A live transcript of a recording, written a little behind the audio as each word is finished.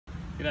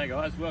G'day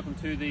guys, welcome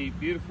to the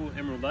beautiful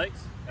Emerald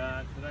Lakes.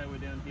 Today we're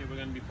down here, we're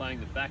going to be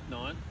playing the back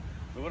nine.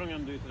 But what I'm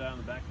going to do today on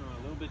the back nine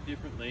a little bit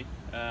differently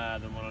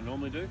than what I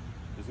normally do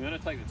is I'm going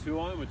to take the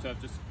 2-iron, which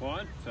I've just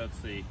acquired. So it's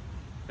the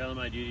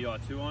TaylorMade UDI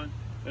 2-iron.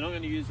 And I'm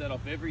going to use that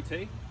off every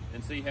tee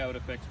and see how it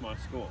affects my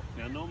score.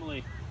 Now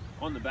normally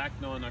on the back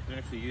nine I can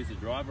actually use the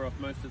driver off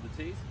most of the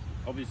tees,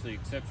 obviously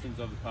exceptions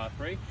of the par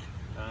 3.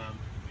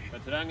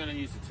 But today I'm going to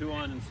use the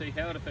 2-iron and see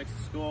how it affects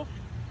the score.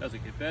 Does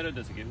it get better?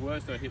 Does it get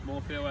worse? Do I hit more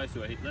fairways?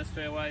 Do I hit less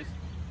fairways?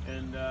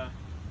 And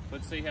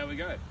let's see how we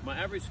go. My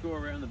average score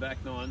around the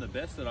back nine, the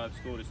best that I've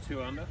scored is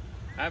 2 under.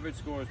 Average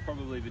score is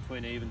probably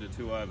between even to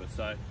 2 over.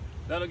 So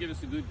that'll give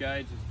us a good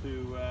gauge as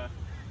to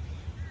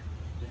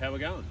how we're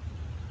going.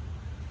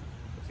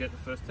 Let's get the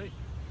first tee.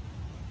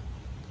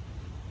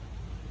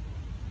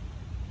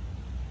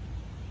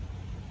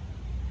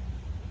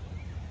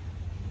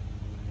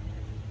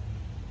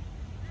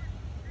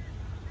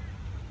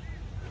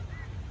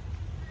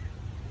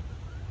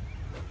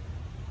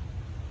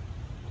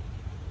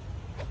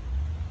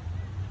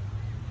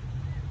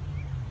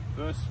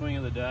 First swing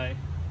of the day,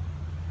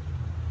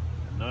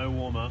 no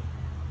warm up.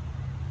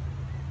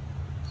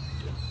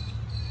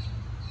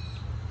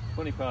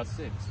 20 past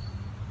 6.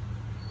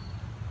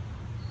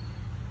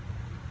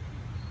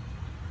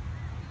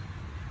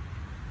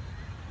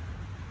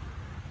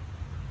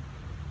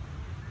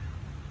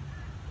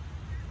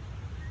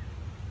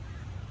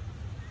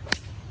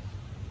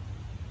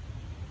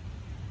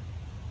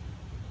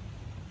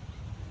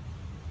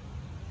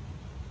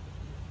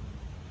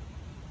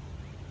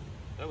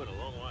 That went a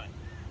long way.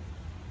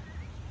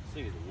 This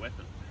thing is a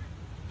weapon.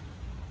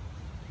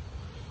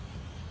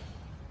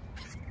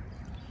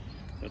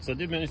 So I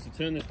did manage to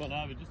turn this one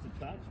over just a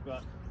touch,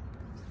 but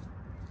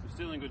we're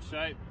still in good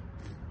shape.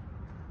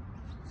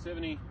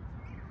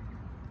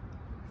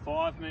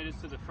 75 metres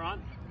to the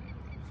front,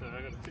 so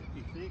I got a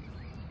 56.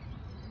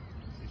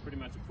 Pretty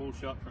much a full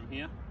shot from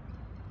here.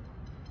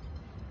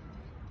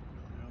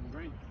 We're on the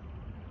green.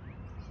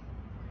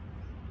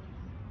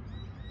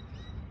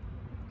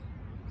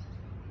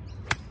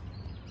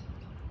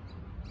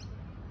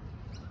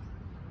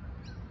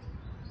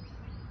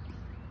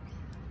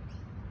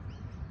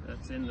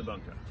 That's in the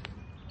bunker.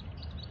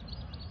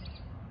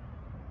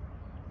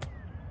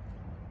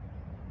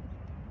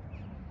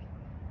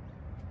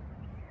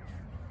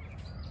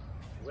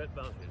 Wet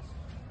bunkers.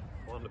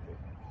 Wonderful.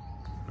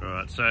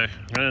 Alright, so I'm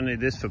going to need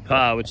this for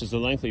par, which is a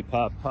lengthy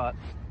par putt.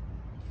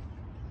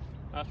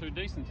 After a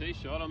decent tee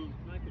shot, I'm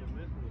making a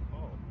mess of the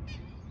hole.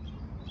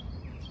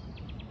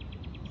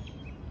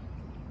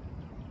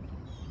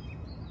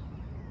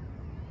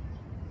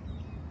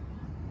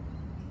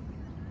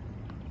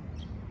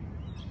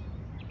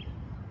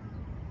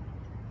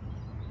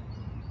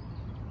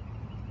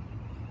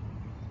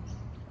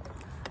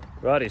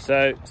 Righty,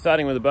 so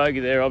starting with a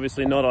bogey there,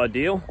 obviously not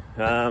ideal.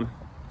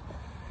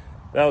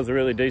 That was a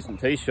really decent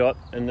tee shot,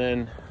 and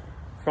then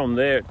from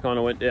there it kind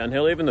of went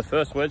downhill. Even the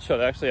first wedge shot,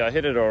 actually I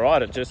hit it all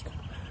right, it just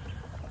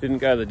didn't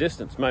go the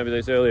distance. Maybe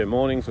these earlier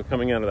mornings were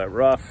coming out of that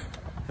rough.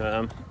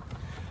 And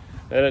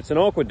it's an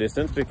awkward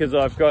distance because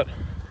I've got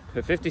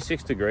a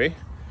 56 degree,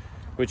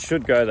 which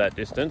should go that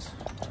distance,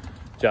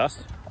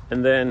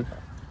 and then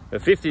a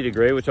 50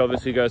 degree, which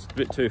obviously goes a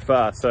bit too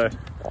far. So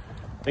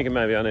thinking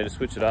maybe I need to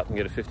switch it up and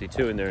get a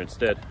 52 in there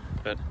instead.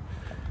 But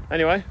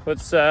anyway,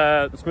 let's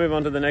move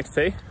on to the next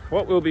tee.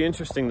 What will be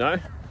interesting though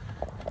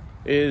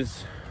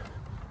is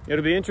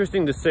it'll be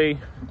interesting to see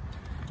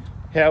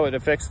how it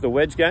affects the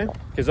wedge game,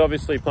 because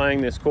obviously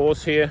playing this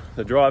course here,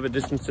 the driver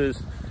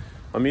distances,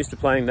 I'm used to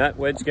playing that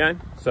wedge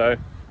game. So,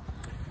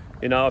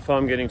 you know, if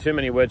I'm getting too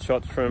many wedge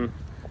shots from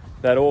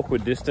that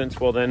awkward distance,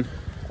 well then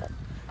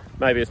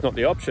maybe it's not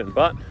the option.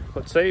 But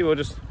let's see, we'll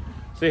just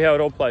see how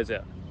it all plays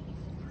out.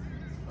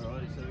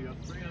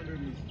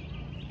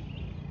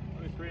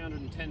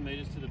 310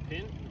 metres to the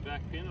pin, the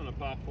back pin on a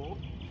par 4,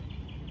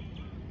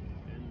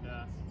 and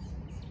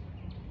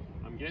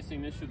I'm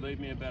guessing this should leave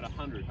me about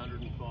 100,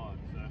 105,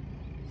 so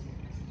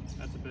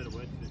that's a better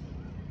wedge distance.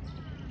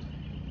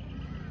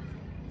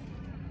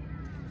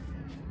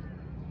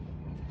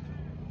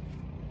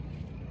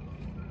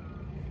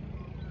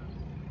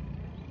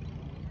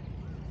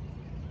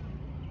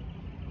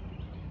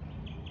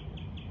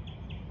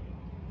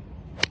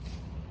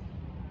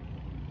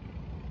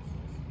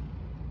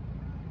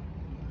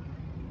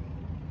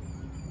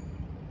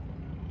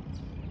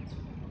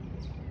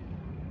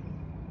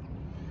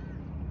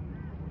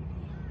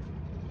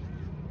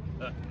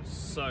 That was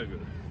so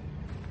good.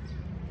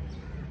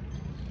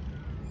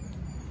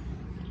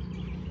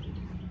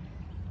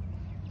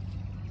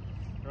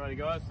 Alrighty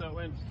guys, so it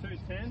went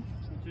 210,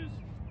 which is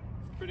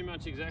pretty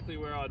much exactly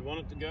where I'd want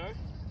it to go.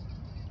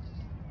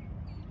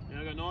 Now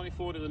I've got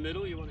 94 to the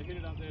middle, you want to hit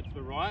it up there to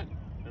the right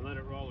and let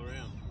it roll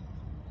around.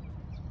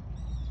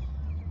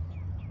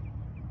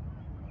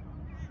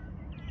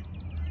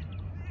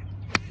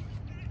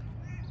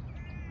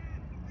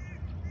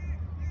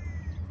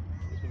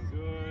 Looking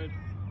good.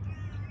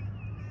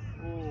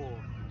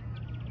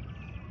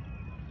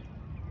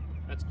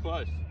 That's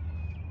close.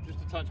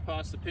 Just a touch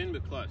past the pin,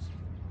 but close.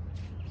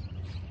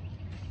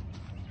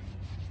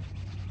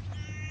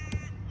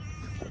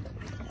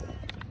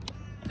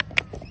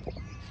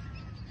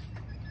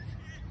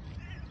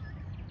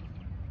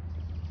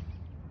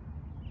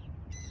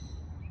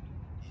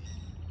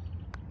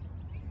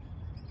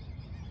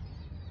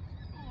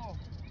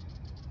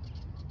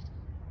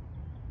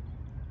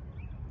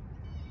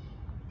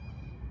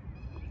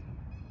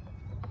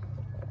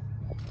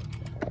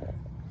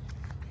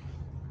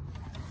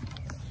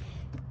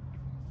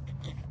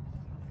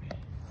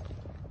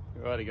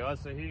 Alrighty guys,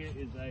 so here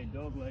is a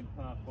dogleg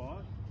par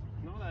 5.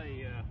 Not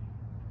a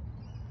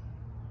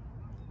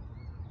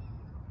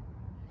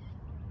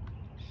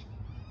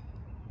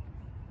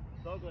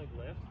dogleg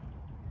left.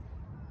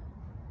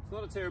 It's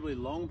not a terribly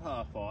long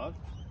par 5,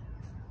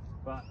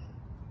 but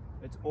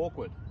it's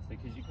awkward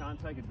because you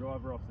can't take a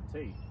driver off the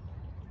tee.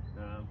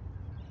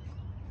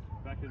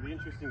 In fact, it'd be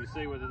interesting to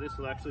see whether this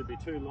will actually be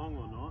too long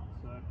or not,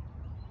 so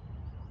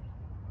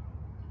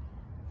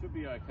should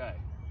be okay.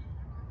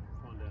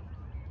 Let's find out.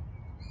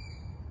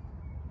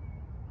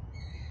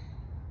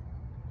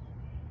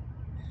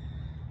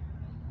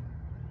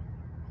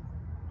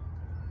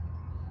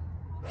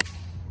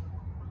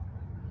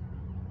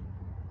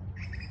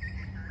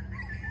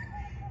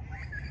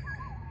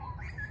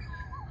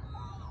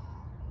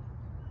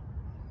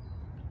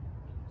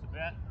 It's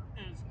about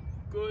as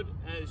good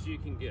as you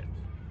can get.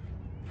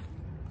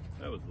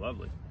 That was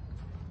lovely.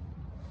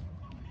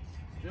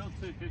 Still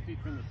 250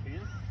 from the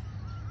pin.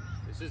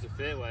 This is a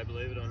fairway,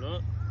 believe it or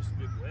not. Just a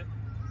bit wet.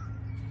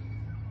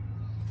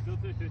 Still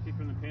 250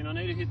 from the pin. I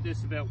need to hit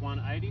this about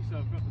 180, so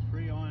I've got the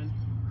 3-iron.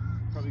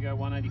 Probably go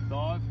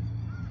 185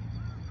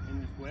 in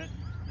this wet,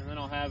 and then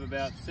I'll have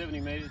about 70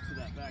 meters to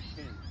that back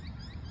pin.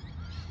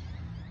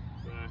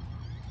 So.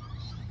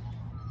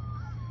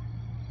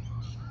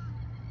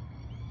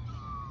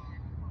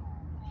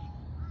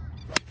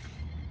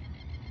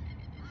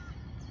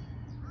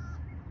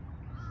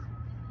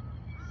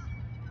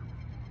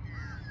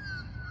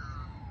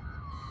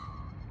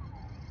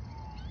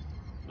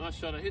 Nice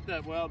shot, I hit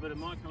that well, but it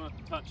might come up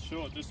a touch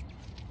short, just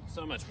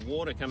so much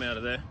water come out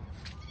of there.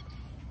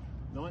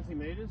 90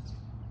 meters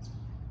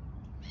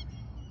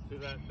to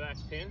that back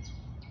pin.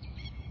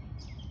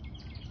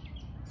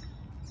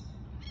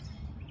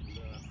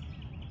 And,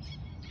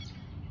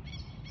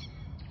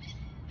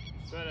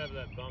 straight over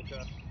that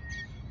bunker.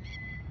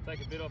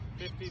 Take a bit off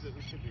the 50, but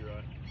we should be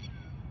right.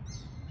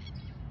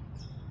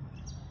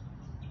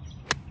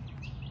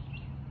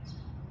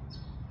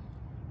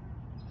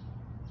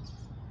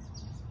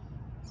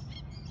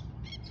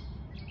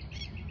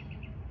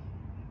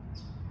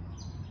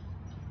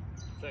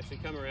 It's actually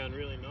come around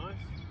really nice.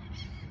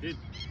 Did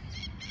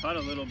putt a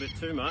little bit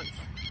too much.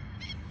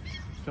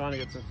 Just trying to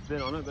get some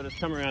spin on it, but it's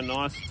come around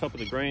nice, top of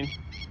the green.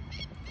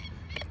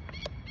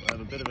 I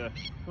have a bit of a,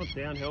 not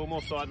downhill,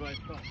 more sideways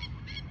putt.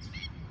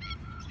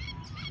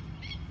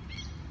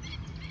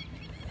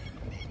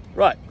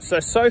 Right,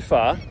 so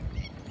far,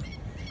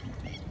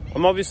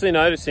 I'm obviously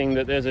noticing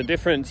that there's a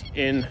difference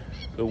in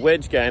the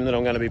wedge game that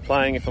I'm going to be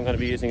playing if I'm going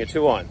to be using a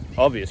 2-iron.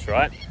 Obvious,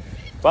 right?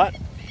 But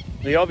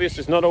the obvious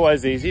is not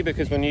always easy,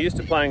 because when you're used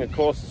to playing a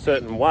course a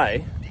certain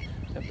way,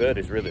 that bird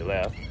is really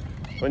loud.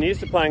 When you're used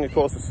to playing a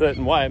course a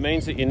certain way, it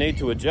means that you need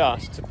to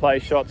adjust to play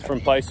shots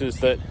from places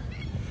that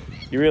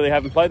you really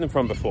haven't played them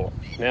from before.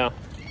 Now,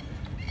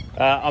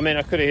 I mean,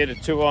 I could have hit a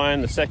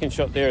 2-iron, the second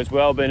shot there as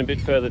well, been a bit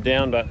further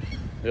down, but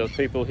there was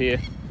people here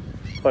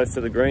close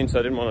to the green, so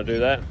I didn't want to do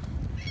that.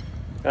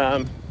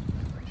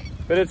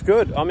 But it's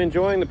good. I'm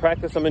enjoying the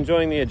practice, I'm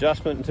enjoying the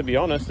adjustment, and to be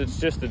honest, it's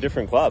just a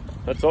different club,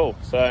 that's all.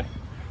 So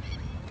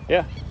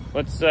yeah,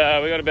 let's, we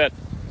got about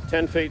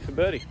 10 feet for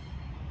birdie.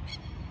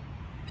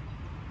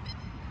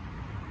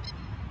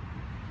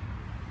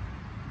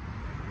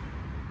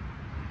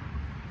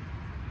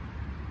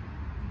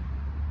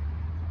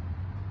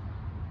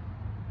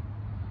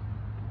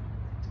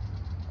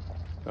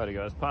 Righty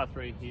guys, par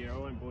 3 here. I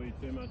won't bore you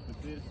too much with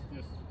this,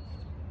 just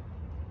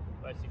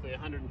basically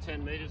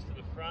 110 meters to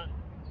the front.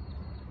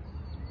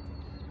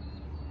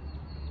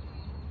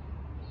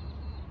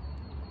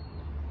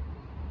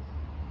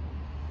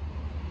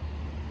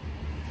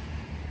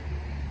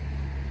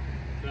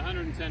 So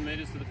 110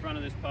 meters to the front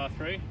of this par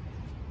 3.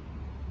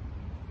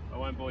 I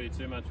won't bore you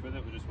too much with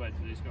it, we'll just wait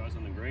for these guys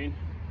on the green.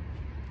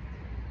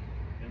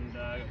 And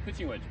got a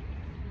pitching wedge.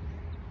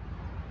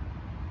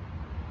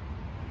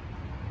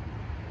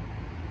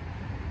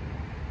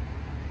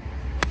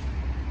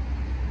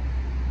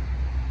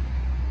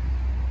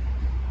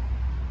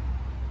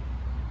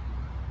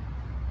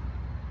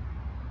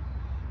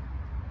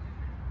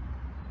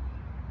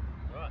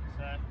 Right,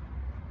 so I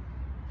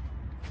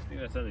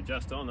think that's only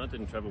just on, that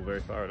didn't travel very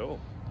far at all.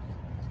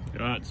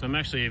 Right, so I'm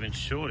actually even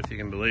short, if you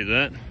can believe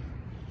that.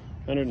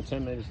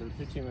 110 meters to the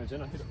pitching wedge,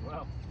 and I hit it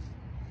well.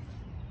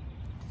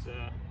 It's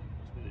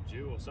must be the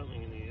dew or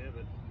something in the air,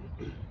 but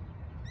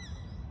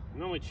I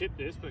normally chip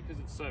this, but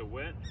because it's so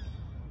wet,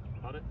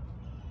 putt it.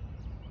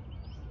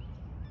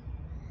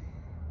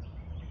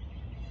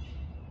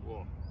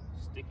 Whoa,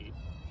 sticky.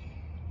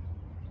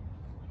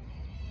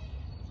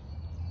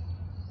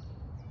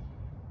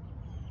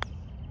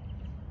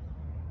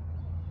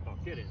 Oh,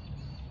 get it.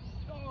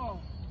 Oh!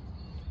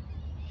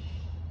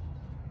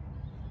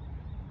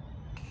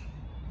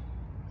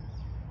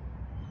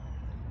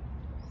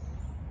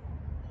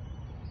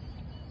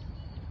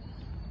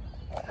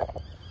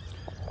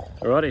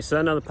 Alrighty, so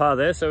another par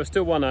there, so we're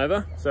still 1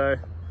 over, so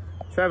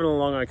traveling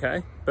along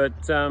okay, but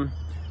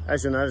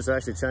as you'll notice, I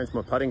actually changed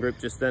my putting grip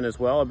just then as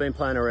well. I've been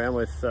playing around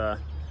with a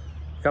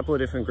couple of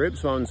different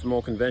grips. One's a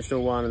more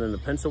conventional one and then the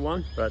pencil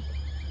one, but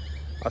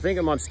I think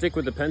I might stick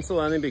with the pencil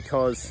only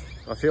because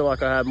I feel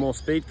like I have more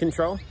speed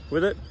control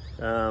with it.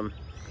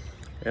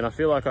 And I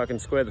feel like I can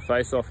square the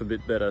face off a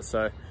bit better.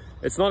 So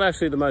it's not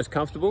actually the most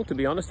comfortable, to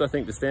be honest. I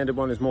think the standard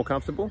one is more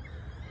comfortable.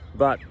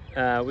 But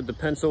with the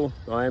pencil,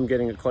 I am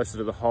getting it closer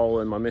to the hole,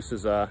 and my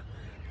misses are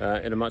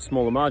in a much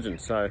smaller margin.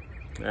 So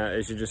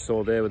as you just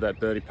saw there with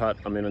that birdie putt,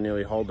 I mean, I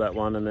nearly holed that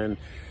one. And then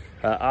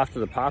after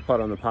the par putt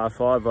on the par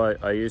 5,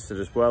 I used it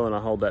as well, and I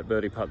holed that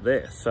birdie putt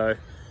there. So,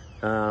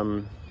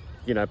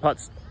 you know,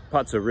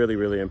 putts are really,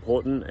 really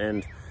important,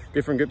 and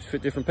different grips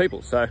fit different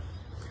people. So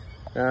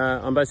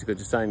I'm basically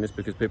just saying this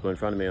because people in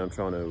front of me, I'm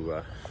trying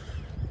to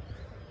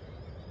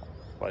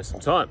waste some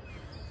time.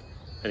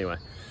 Anyway,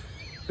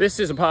 this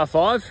is a par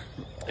 5,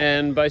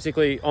 and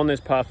basically on this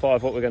par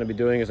 5, what we're going to be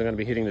doing is I'm going to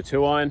be hitting the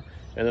 2-iron,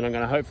 and then I'm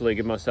going to hopefully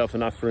give myself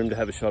enough room to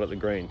have a shot at the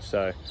green.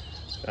 So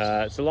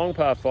it's a long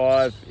par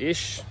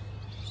 5-ish,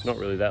 not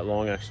really that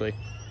long actually,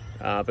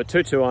 but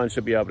 2-irons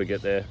should be able to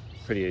get there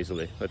pretty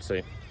easily. Let's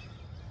see.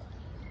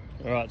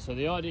 All right, so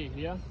the idea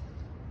here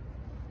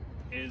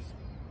is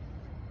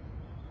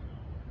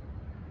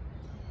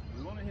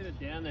we want to hit it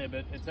down there,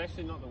 but it's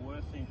actually not the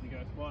worst thing to go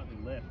slightly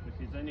left,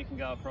 because then you can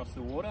go across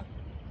the water.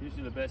 Gives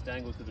you the best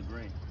angle to the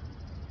green.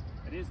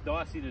 It is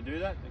dicey to do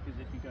that, because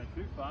if you go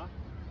too far,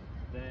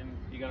 then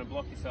you're going to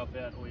block yourself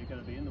out, or you're going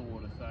to be in the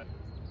water. So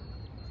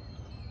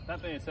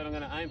that being said, I'm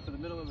going to aim for the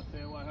middle of the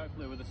fairway,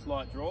 hopefully with a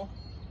slight draw,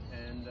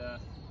 and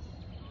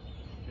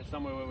get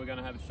somewhere where we're going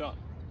to have a shot.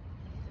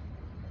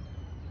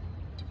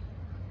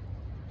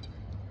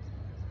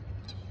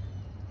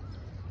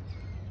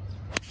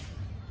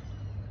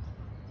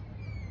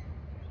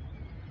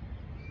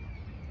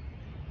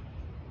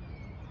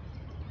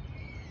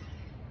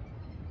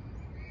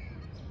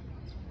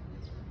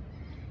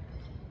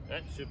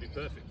 That should be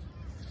perfect.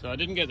 So I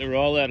didn't get the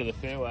roll out of the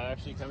fairway. I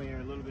actually come here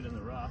a little bit in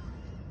the rough,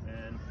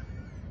 and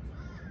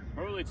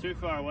probably too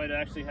far away to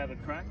actually have a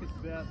crack. It's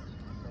about,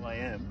 well, I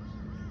am.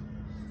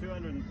 It's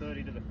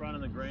 230 to the front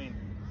of the green,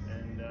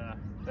 and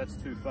that's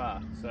too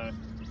far. So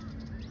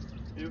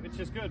it's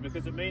just good,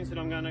 because it means that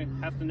I'm going to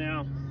have to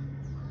now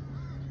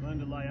learn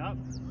to lay up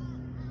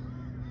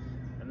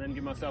and then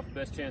give myself the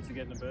best chance of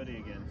getting a birdie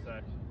again. So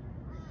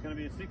it's going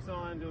to be a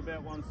 6-iron to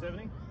about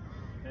 170,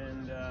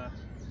 and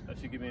that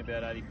should give me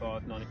about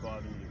 85,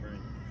 95 into the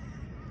green.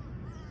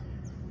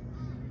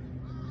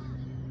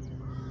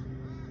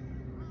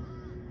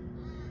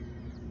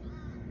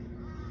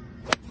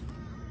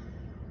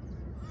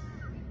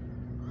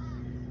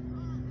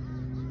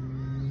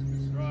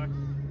 Strike.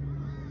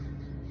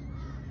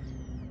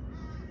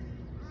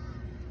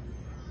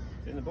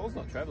 And the ball's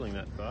not travelling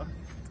that far.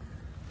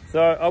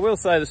 So I will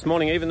say this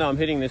morning, even though I'm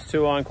hitting this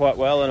 2-iron quite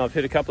well, and I've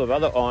hit a couple of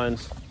other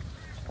irons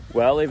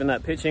well, even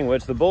that pitching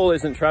wedge, the ball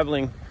isn't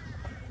travelling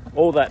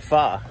all that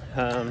far.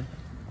 Now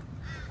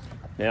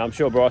I'm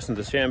sure Bryson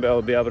DeChambeau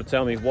will be able to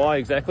tell me why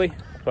exactly,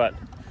 but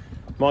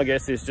my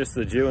guess is just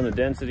the dew and the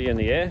density in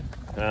the air.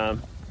 But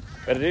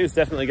it is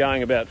definitely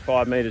going about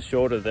 5 meters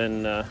shorter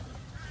than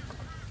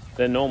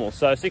normal.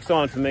 So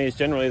 6-iron for me is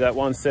generally that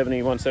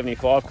 170,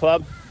 175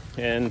 club,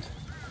 and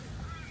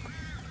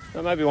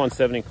maybe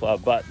 170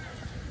 club, but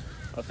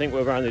I think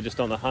we're only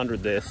just on the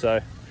 100 there, so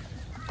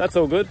that's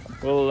all good.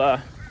 We'll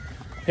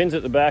pins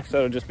at the back, so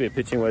it'll just be a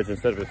pitching wedge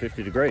instead of a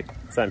 50-degree.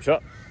 Same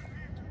shot.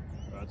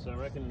 Right, so I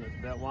reckon it's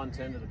about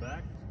 110 to the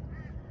back.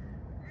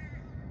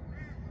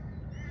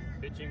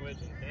 Pitching wedge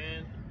in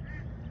hand.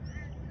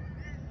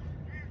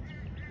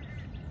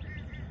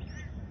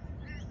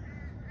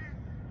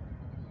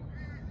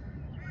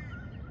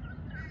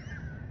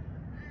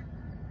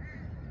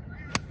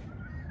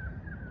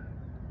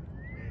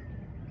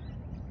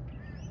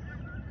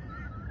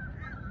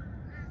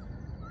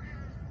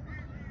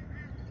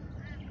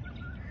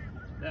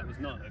 That was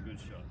not a good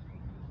shot.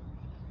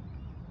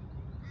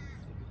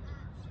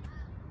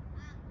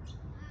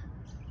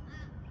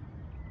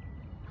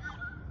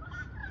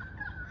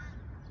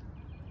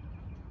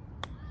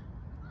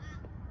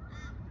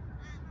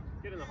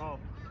 Get in the hole.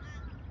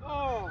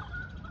 Oh!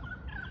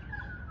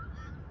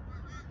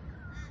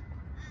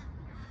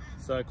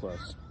 So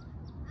close.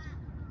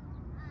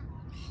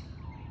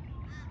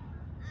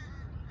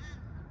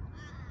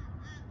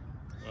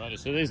 Right,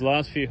 so these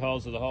last few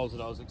holes are the holes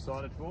that I was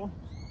excited for,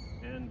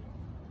 and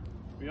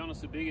to be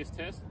honest, the biggest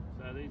test.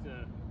 So these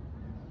are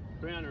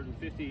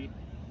 350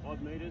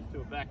 odd meters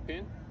to a back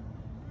pin,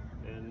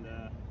 and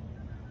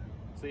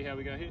see how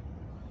we go here.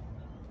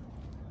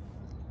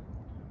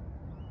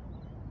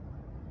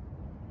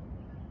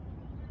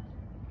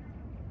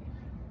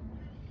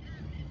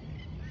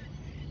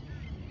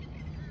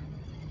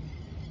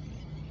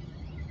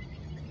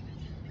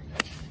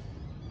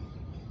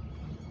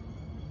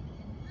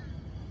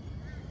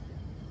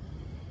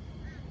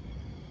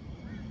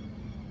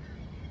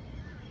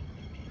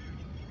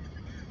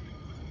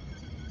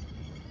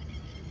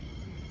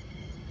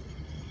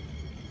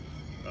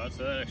 Right,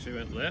 so that actually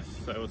went left,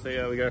 so we'll see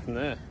how we go from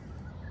there.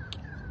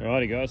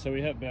 Alrighty guys, so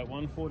we have about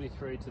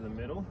 143 to the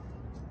middle,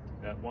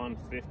 about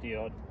 150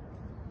 odd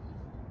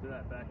to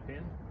that back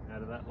pin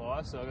out of that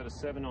lie. So I've got a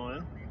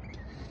 7-iron,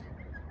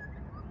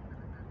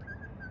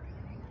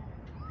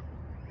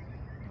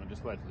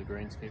 just wait for the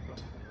greenskeeper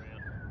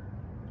around.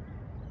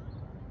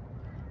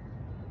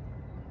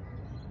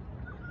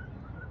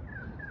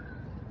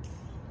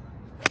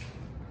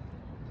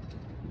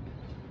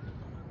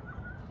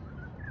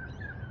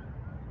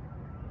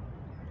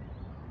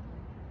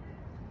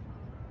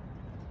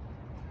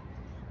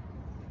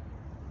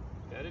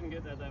 Yeah, I didn't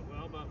get that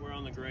well, but we're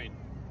on the green.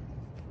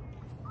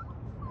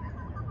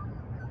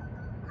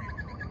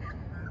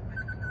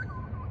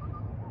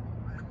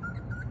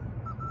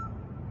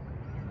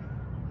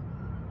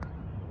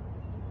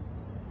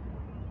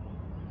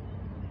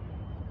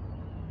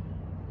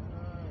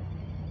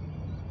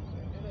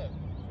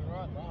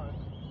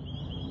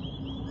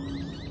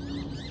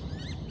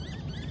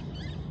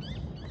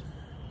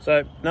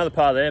 So another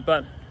par there,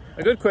 but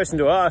a good question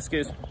to ask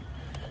is,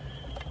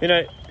 you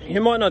know,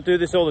 you might not do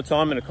this all the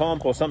time in a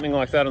comp or something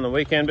like that on the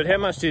weekend, but how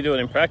much do you do it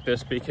in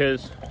practice?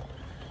 Because,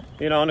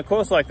 you know, on a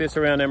course like this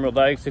around Emerald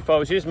Lakes, if I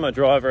was using my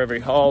driver every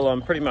hole,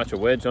 I'm pretty much a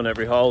wedge on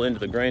every hole into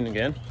the green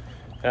again.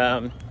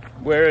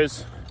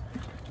 Whereas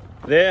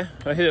there,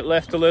 I hit it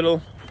left a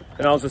little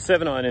and I was a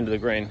 7-iron into the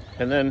green.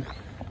 And then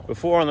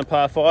before on the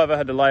par 5, I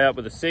had to lay up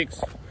with a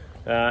 6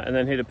 and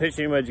then hit a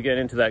pitching wedge again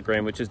into that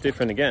green, which is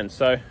different again.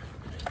 So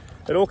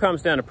it all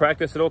comes down to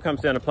practice. It all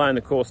comes down to playing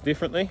the course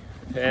differently.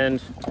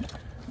 And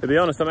to be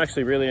honest, I'm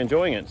actually really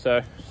enjoying it.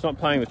 So it's not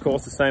playing the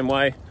course the same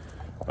way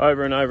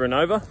over and over and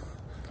over.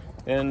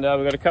 And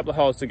we've got a couple of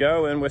holes to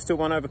go and we're still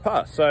 1 over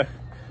par. So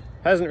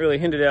hasn't really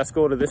hindered our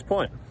score to this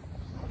point.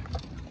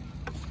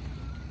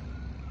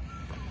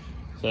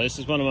 So this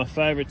is one of my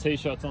favourite tee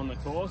shots on the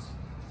course.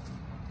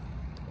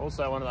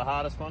 Also one of the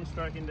hardest ones,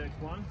 stroke index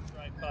 1,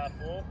 straight par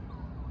 4.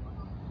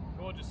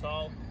 Gorgeous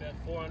hole, about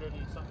 400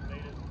 and something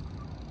metres.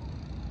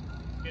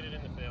 Get it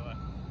in the fairway.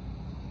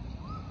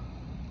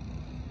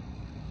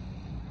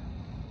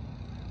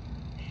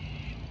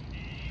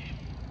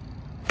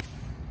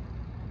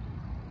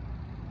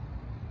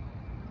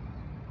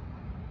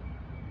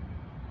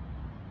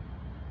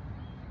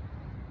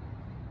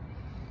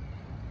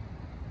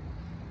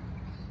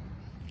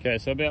 Okay,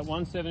 so about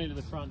 170 to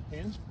the front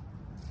pin.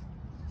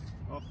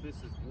 Off this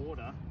is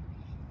water,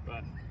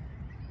 but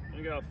I'm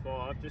going to go off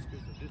 5 just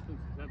because the distance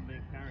hasn't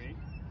been carried.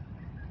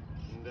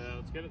 And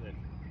let's get it then.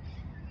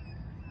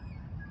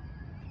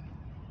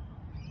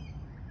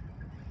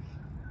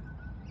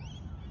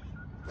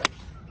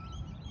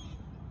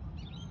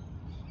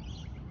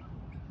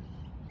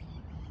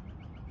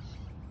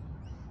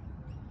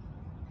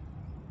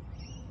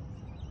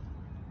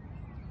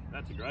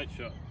 That's a great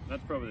shot.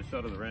 That's probably the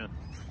shot of the round.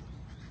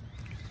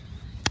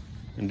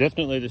 And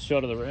definitely the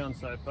shot of the round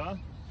so far.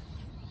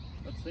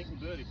 Let's sink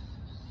the birdie.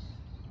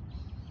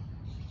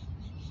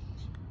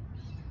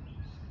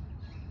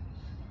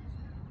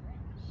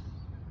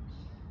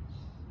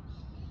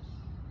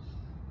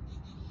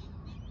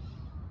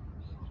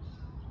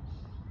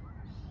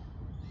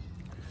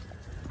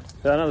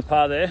 So another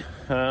par there.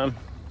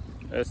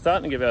 We're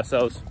starting to give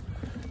ourselves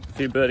a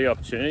few birdie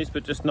opportunities,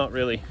 but just not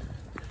really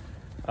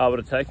able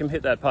to take them.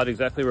 Hit that putt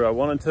exactly where I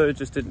wanted to,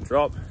 just didn't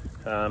drop.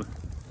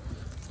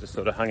 Just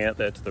sort of hung out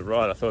there to the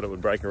right. I thought it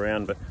would break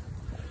around, but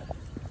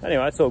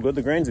anyway, it's all good.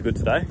 The greens are good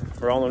today.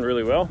 Rolling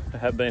really well. They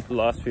have been for the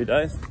last few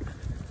days.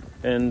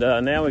 And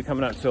now we're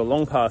coming up to a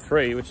long par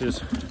 3, which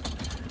is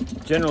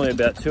generally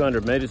about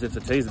 200 metres if the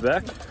tees are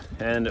back,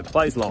 and it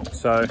plays long.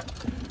 So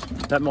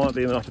that might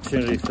be an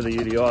opportunity for the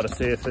UDI to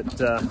see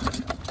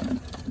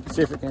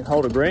if it can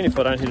hold a green if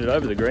I don't hit it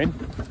over the green.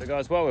 So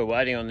guys, while we're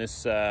waiting on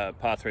this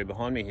par 3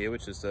 behind me here,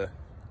 which is the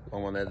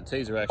long one there, the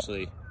tees are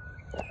actually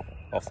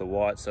off the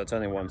white, so it's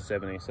only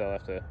 170, so I'll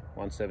have to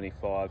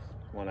 175,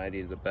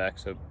 180 to the back,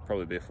 so it'll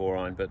probably be a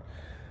 4-iron. But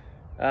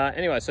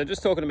anyway, so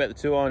just talking about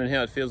the 2-iron and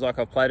how it feels like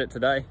I've played it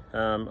today.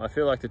 I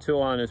feel like the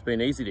 2-iron has been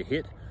easy to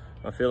hit.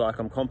 I feel like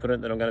I'm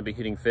confident that I'm going to be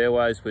hitting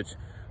fairways, which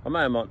I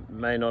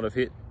may not have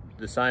hit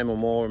the same or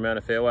more amount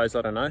of fairways,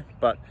 I don't know.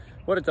 But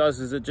what it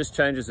does is it just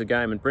changes the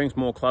game and brings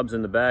more clubs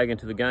in the bag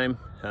into the game.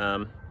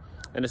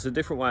 And it's a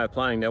different way of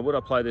playing. Now, would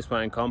I play this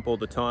way in comp all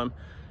the time?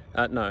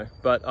 No,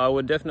 but I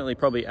would definitely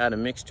probably add a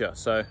mixture.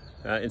 So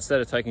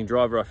instead of taking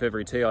driver off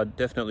every tee, I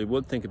definitely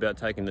would think about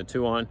taking the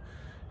 2-iron,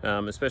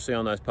 especially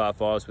on those par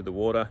 5s with the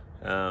water.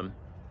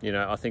 You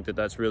know, I think that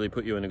that's really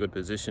put you in a good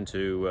position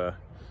to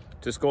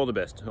score the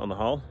best on the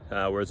hole,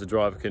 whereas the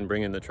driver can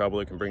bring in the trouble,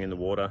 it can bring in the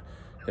water.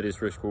 It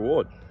is risk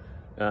reward.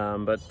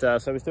 So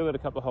we've still got a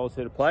couple of holes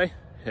here to play,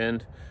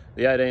 and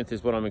the 18th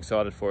is what I'm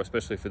excited for,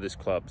 especially for this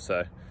club.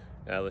 So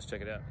let's check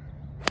it out.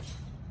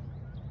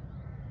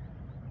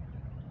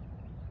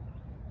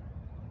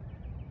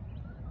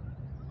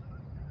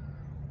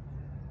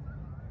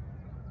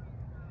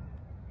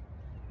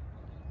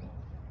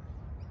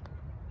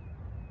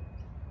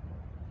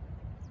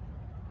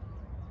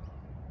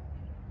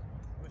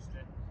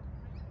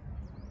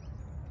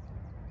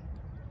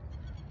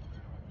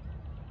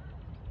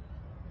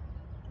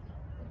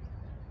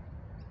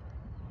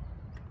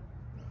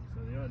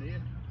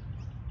 Idea.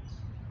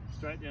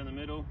 Straight down the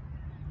middle,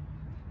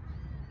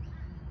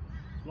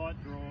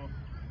 slight draw,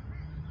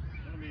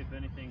 going to be if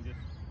anything just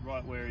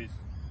right where his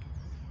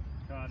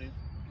card is.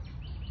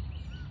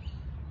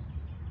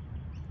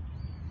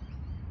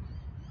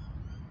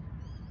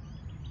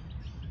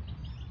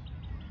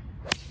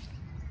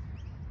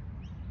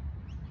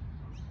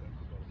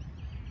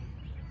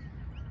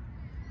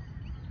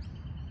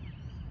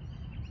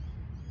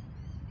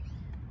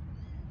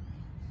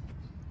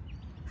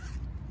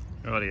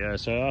 Rightio,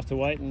 so after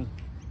waiting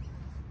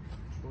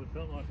what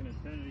felt like an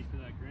eternity for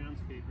that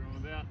groundskeeper, I'm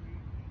about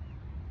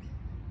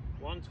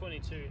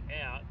 122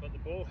 out, but the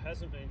ball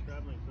hasn't been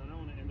travelling, so I don't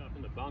want to end up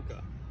in the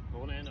bunker. I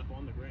want to end up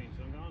on the green,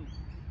 so I'm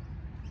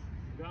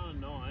going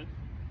 9.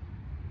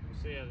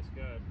 We'll see how this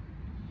goes.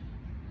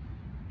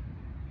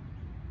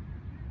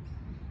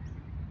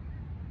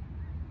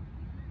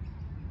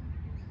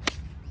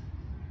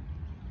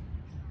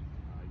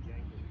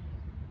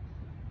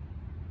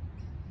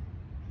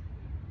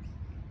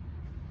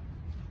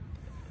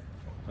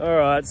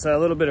 Alright, so a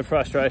little bit of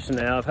frustration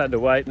now. I've had to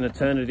wait an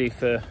eternity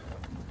for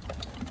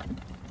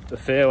the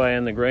fairway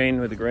and the green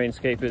with the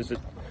greenskeepers.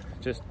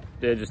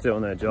 They're just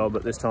doing their job.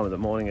 At this time of the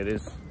morning it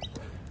is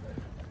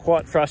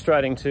quite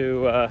frustrating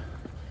to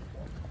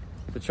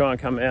try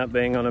and come out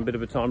being on a bit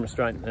of a time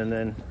restraint and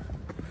then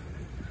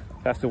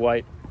have to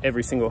wait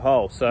every single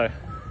hole. So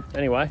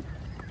anyway,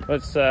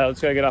 let's go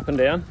get up and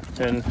down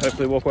and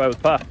hopefully walk away with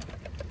par.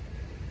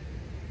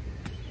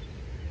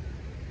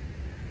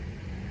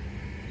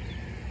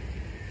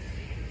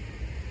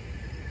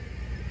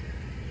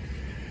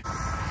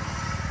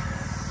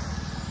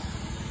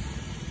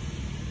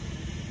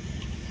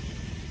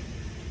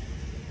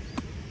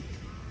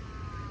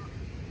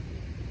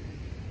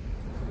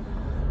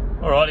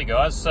 Alrighty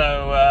guys,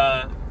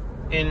 so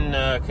in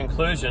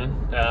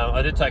conclusion,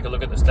 I did take a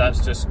look at the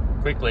stats just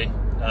quickly,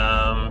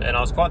 and I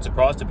was quite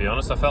surprised, to be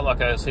honest. I felt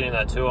like I was hitting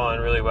that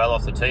 2-iron really well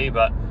off the tee,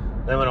 but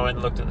then when I went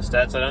and looked at the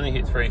stats, I'd only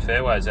hit 3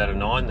 fairways out of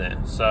 9 there.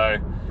 So,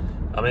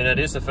 I mean, it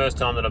is the first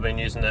time that I've been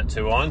using that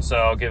 2-iron, so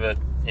I'll give it,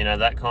 you know,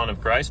 that kind of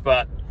grace.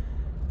 But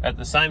at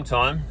the same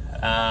time,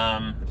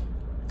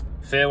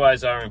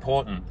 fairways are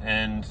important,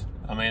 and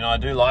I mean, I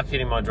do like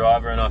hitting my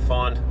driver, and I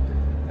find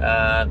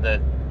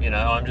that, you know,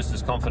 I'm just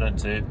as confident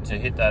to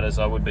hit that as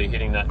I would be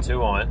hitting that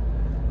 2-iron.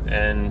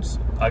 And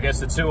I guess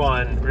the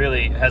 2-iron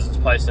really has its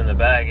place in the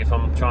bag if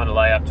I'm trying to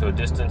lay up to a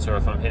distance, or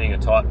if I'm hitting a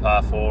tight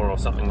par 4 or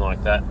something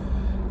like that.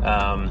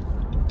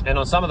 And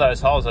on some of those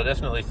holes, I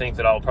definitely think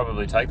that I'll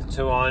probably take the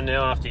 2-iron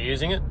now after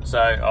using it. So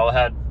I'll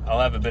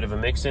have a bit of a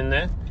mix in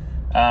there.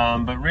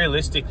 But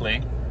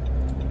realistically,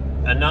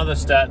 another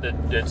stat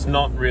that's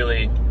not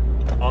really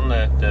on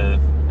the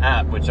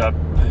app, which I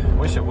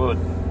wish it would,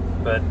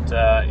 but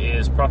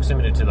is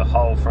proximity to the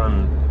hole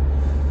from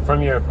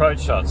your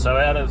approach shot. So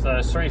out of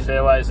those 3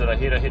 fairways that I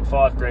hit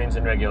 5 greens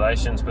in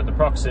regulations, but the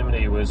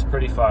proximity was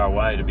pretty far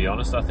away, to be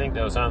honest. I think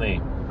there was only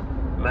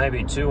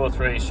maybe 2 or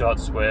 3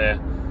 shots where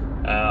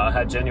I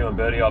had genuine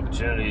birdie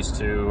opportunities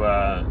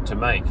to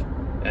make,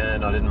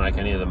 and I didn't make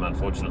any of them,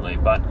 unfortunately.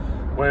 But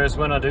whereas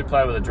when I do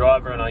play with a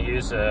driver and I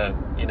use a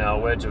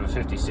wedge of a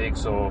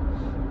 56 or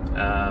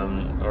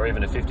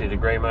even a 50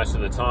 degree most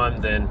of the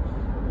time, then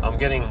I'm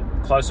getting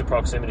closer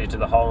proximity to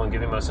the hole and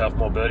giving myself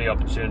more birdie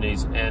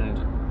opportunities.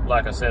 And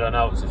like I said, I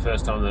know it was the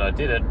first time that I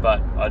did it,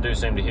 but I do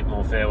seem to hit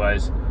more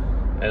fairways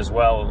as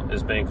well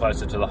as being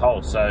closer to the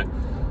hole. So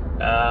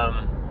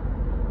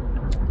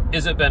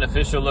is it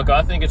beneficial? Look,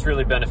 I think it's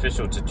really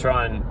beneficial to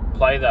try and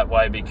play that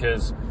way,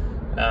 because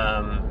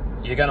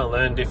you're going to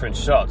learn different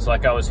shots.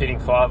 Like, I was hitting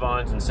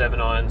 5-irons and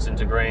 7-irons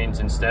into greens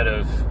instead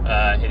of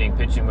hitting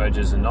pitching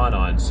wedges and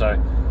 9-irons. So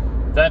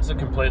that's a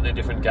completely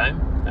different game,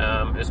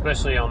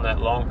 especially on that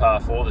long par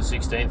 4, the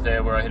 16th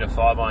there, where I hit a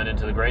 5-iron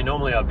into the green.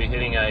 Normally I'd be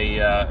hitting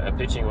a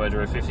pitching wedge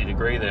or a 50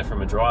 degree there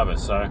from a driver.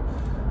 So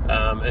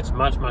it's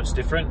much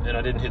different, and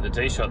I didn't hit the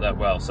tee shot that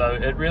well. So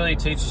it really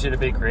teaches you to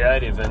be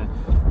creative, and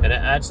it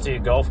adds to your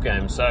golf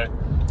game. So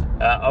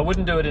I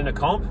wouldn't do it in a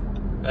comp,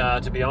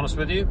 to be honest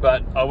with you,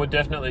 but I would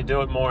definitely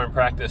do it more in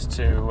practice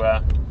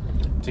to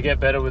get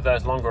better with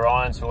those longer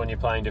irons for when you're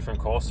playing different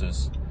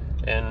courses.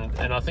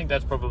 And I think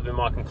that's probably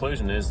my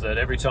conclusion, is that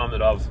every time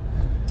that I've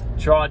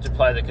tried to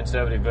play the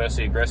conservative versus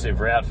the aggressive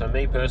route, for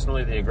me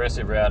personally, the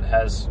aggressive route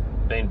has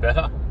been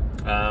better.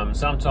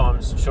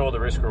 Sometimes, sure, the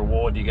risk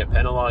reward, you get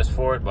penalised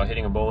for it by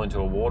hitting a ball into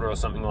a water or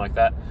something like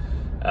that.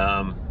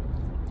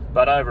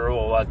 But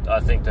overall,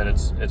 I think that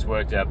it's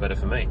worked out better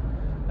for me.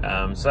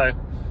 So,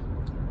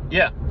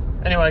 yeah.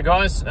 Anyway,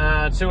 guys,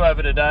 2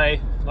 over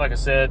today. Like I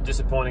said,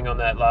 disappointing on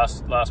that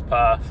last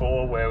par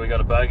 4 where we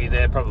got a bogey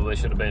there. Probably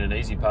should have been an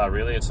easy par,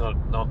 really. It's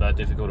not that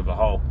difficult of a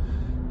hole.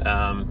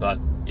 But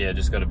yeah,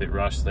 just got a bit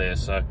rushed there.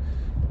 So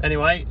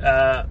anyway,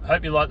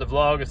 hope you liked the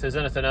vlog. If there's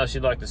anything else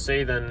you'd like to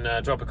see, then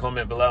drop a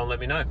comment below and let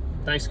me know.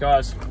 Thanks,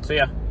 guys. See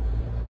ya.